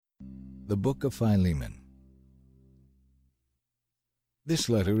The Book of Philemon. This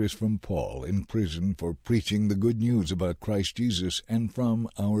letter is from Paul in prison for preaching the good news about Christ Jesus, and from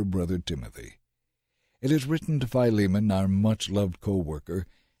our brother Timothy. It is written to Philemon, our much-loved co-worker,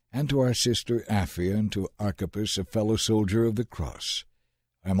 and to our sister Apphia, and to Archippus, a fellow soldier of the cross.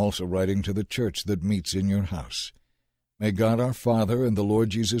 I am also writing to the church that meets in your house. May God our Father and the Lord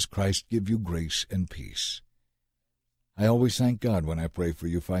Jesus Christ give you grace and peace. I always thank God when I pray for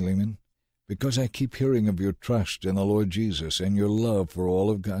you, Philemon, because I keep hearing of your trust in the Lord Jesus and your love for all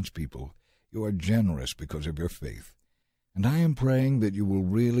of God's people. You are generous because of your faith. And I am praying that you will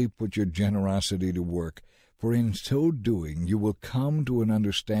really put your generosity to work, for in so doing you will come to an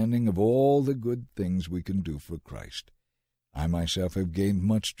understanding of all the good things we can do for Christ. I myself have gained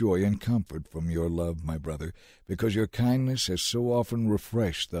much joy and comfort from your love, my brother, because your kindness has so often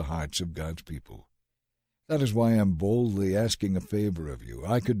refreshed the hearts of God's people. That is why I am boldly asking a favor of you.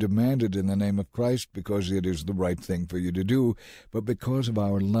 I could demand it in the name of Christ because it is the right thing for you to do, but because of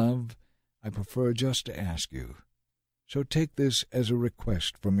our love, I prefer just to ask you. So take this as a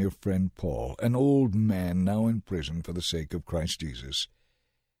request from your friend Paul, an old man now in prison for the sake of Christ Jesus.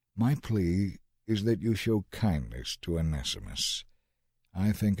 My plea is that you show kindness to Onesimus.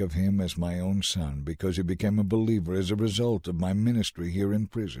 I think of him as my own son because he became a believer as a result of my ministry here in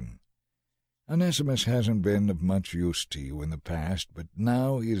prison. Onesimus hasn't been of much use to you in the past, but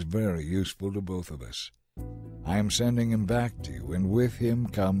now he is very useful to both of us. I am sending him back to you, and with him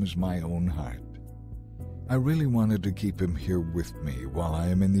comes my own heart. I really wanted to keep him here with me while I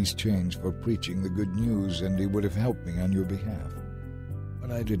am in these chains for preaching the good news, and he would have helped me on your behalf.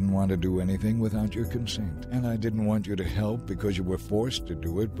 But I didn't want to do anything without your consent, and I didn't want you to help because you were forced to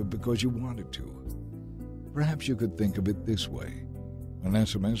do it, but because you wanted to. Perhaps you could think of it this way.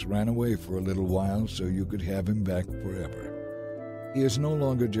 Onesimus ran away for a little while so you could have him back forever. He is no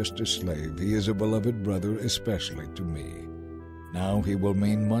longer just a slave. He is a beloved brother, especially to me. Now he will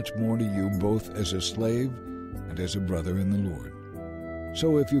mean much more to you both as a slave and as a brother in the Lord.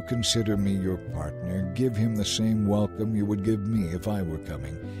 So if you consider me your partner, give him the same welcome you would give me if I were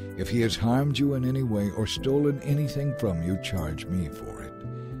coming. If he has harmed you in any way or stolen anything from you, charge me for it.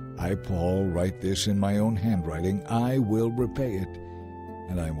 I, Paul, write this in my own handwriting. I will repay it.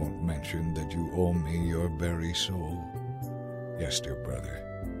 And I won't mention that you owe me your very soul. Yes, dear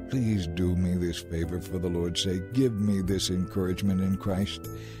brother, please do me this favor for the Lord's sake. Give me this encouragement in Christ.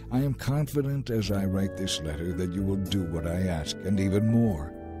 I am confident as I write this letter that you will do what I ask, and even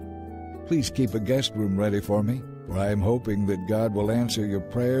more. Please keep a guest room ready for me, for I am hoping that God will answer your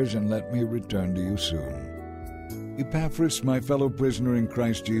prayers and let me return to you soon. Epaphras, my fellow prisoner in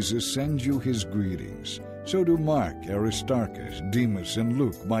Christ Jesus, sends you his greetings. So do Mark, Aristarchus, Demas, and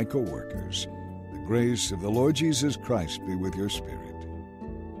Luke, my co-workers. The grace of the Lord Jesus Christ be with your spirit.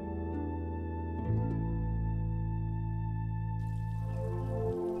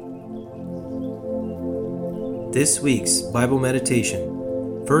 This week's Bible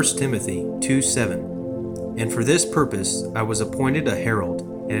meditation, 1 Timothy 2:7. And for this purpose I was appointed a herald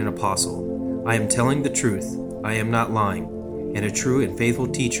and an apostle. I am telling the truth, I am not lying, and a true and faithful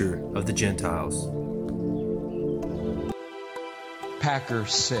teacher of the Gentiles. Packer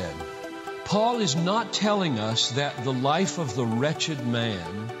said, Paul is not telling us that the life of the wretched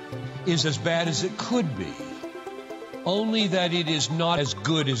man is as bad as it could be, only that it is not as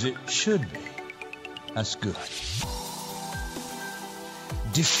good as it should be. That's good.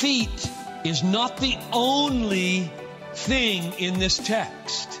 Defeat is not the only thing in this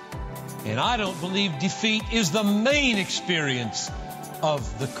text. And I don't believe defeat is the main experience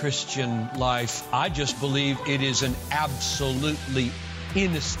of the Christian life. I just believe it is an absolutely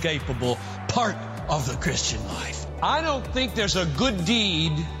inescapable part of the Christian life. I don't think there's a good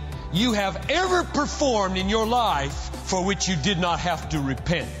deed you have ever performed in your life for which you did not have to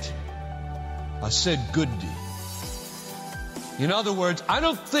repent. I said good deed. In other words, I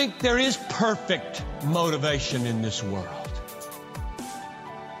don't think there is perfect motivation in this world.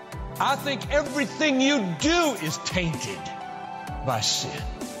 I think everything you do is tainted by sin.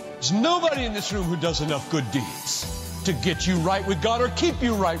 There's nobody in this room who does enough good deeds to get you right with God or keep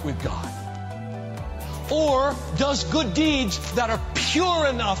you right with God. Or does good deeds that are pure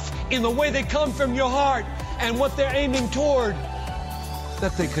enough in the way they come from your heart and what they're aiming toward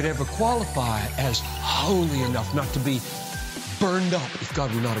that they could ever qualify as holy enough not to be burned up if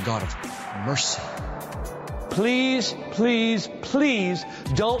God were not a God of mercy. Please, please, please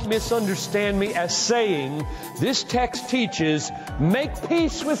don't misunderstand me as saying this text teaches make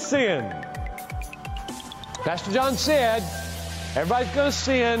peace with sin. Pastor John said everybody's going to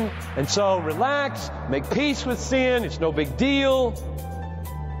sin, and so relax, make peace with sin, it's no big deal.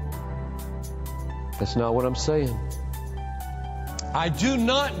 That's not what I'm saying. I do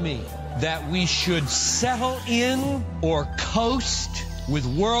not mean that we should settle in or coast with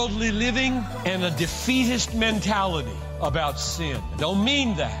worldly living and a defeatist mentality about sin. I don't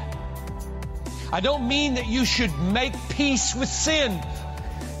mean that. I don't mean that you should make peace with sin.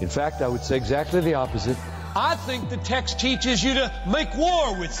 In fact, I would say exactly the opposite. I think the text teaches you to make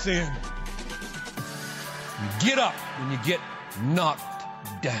war with sin. You get up when you get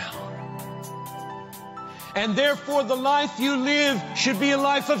knocked down. And therefore the life you live should be a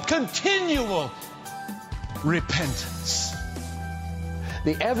life of continual repentance.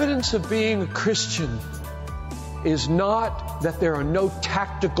 The evidence of being a Christian is not that there are no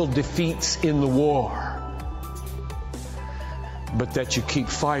tactical defeats in the war, but that you keep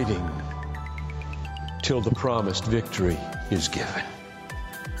fighting till the promised victory is given.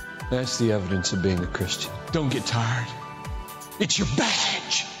 That's the evidence of being a Christian. Don't get tired. It's your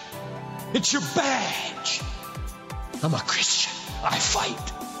badge. It's your badge. I'm a Christian. I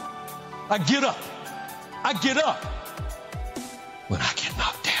fight. I get up. I get up when I get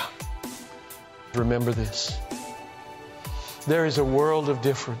knocked down. Remember this. There is a world of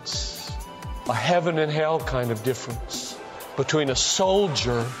difference, a heaven and hell kind of difference, between a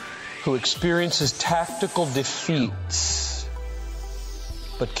soldier who experiences tactical defeats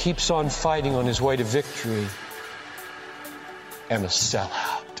but keeps on fighting on his way to victory and a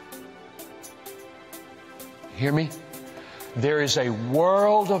sellout. Hear me? There is a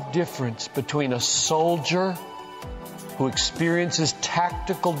world of difference between a soldier who experiences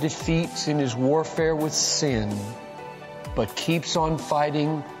tactical defeats in his warfare with sin but keeps on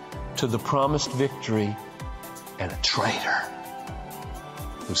fighting to the promised victory, and a traitor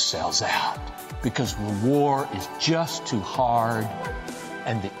who sells out because the war is just too hard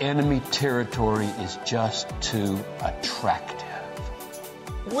and the enemy territory is just too attractive.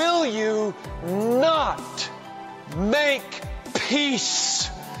 Will you not make peace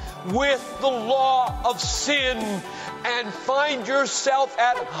with the law of sin and find yourself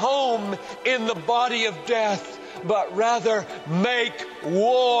at home in the body of death, but rather make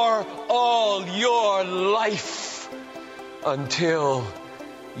war all your life until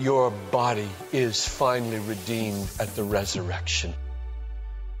your body is finally redeemed at the resurrection?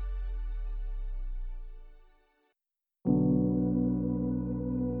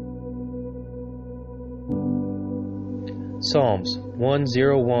 Psalms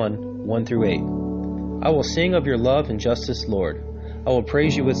 101, 1 through 8. I will sing of your love and justice, Lord. I will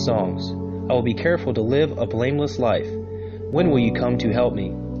praise you with songs. I will be careful to live a blameless life. When will you come to help me?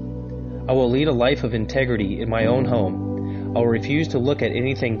 I will lead a life of integrity in my own home. I will refuse to look at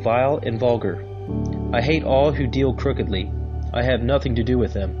anything vile and vulgar. I hate all who deal crookedly. I have nothing to do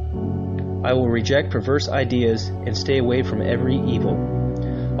with them. I will reject perverse ideas and stay away from every evil.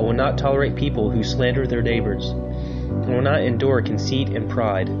 I will not tolerate people who slander their neighbors. I will not endure conceit and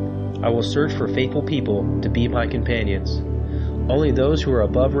pride. I will search for faithful people to be my companions. Only those who are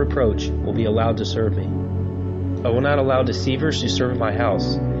above reproach will be allowed to serve me. I will not allow deceivers to serve my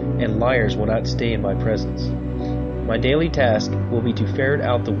house, and liars will not stay in my presence. My daily task will be to ferret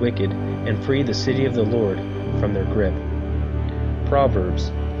out the wicked and free the city of the Lord from their grip. Proverbs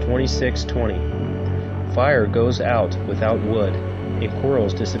 26:20. Fire goes out without wood, and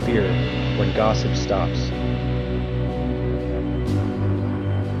quarrels disappear when gossip stops.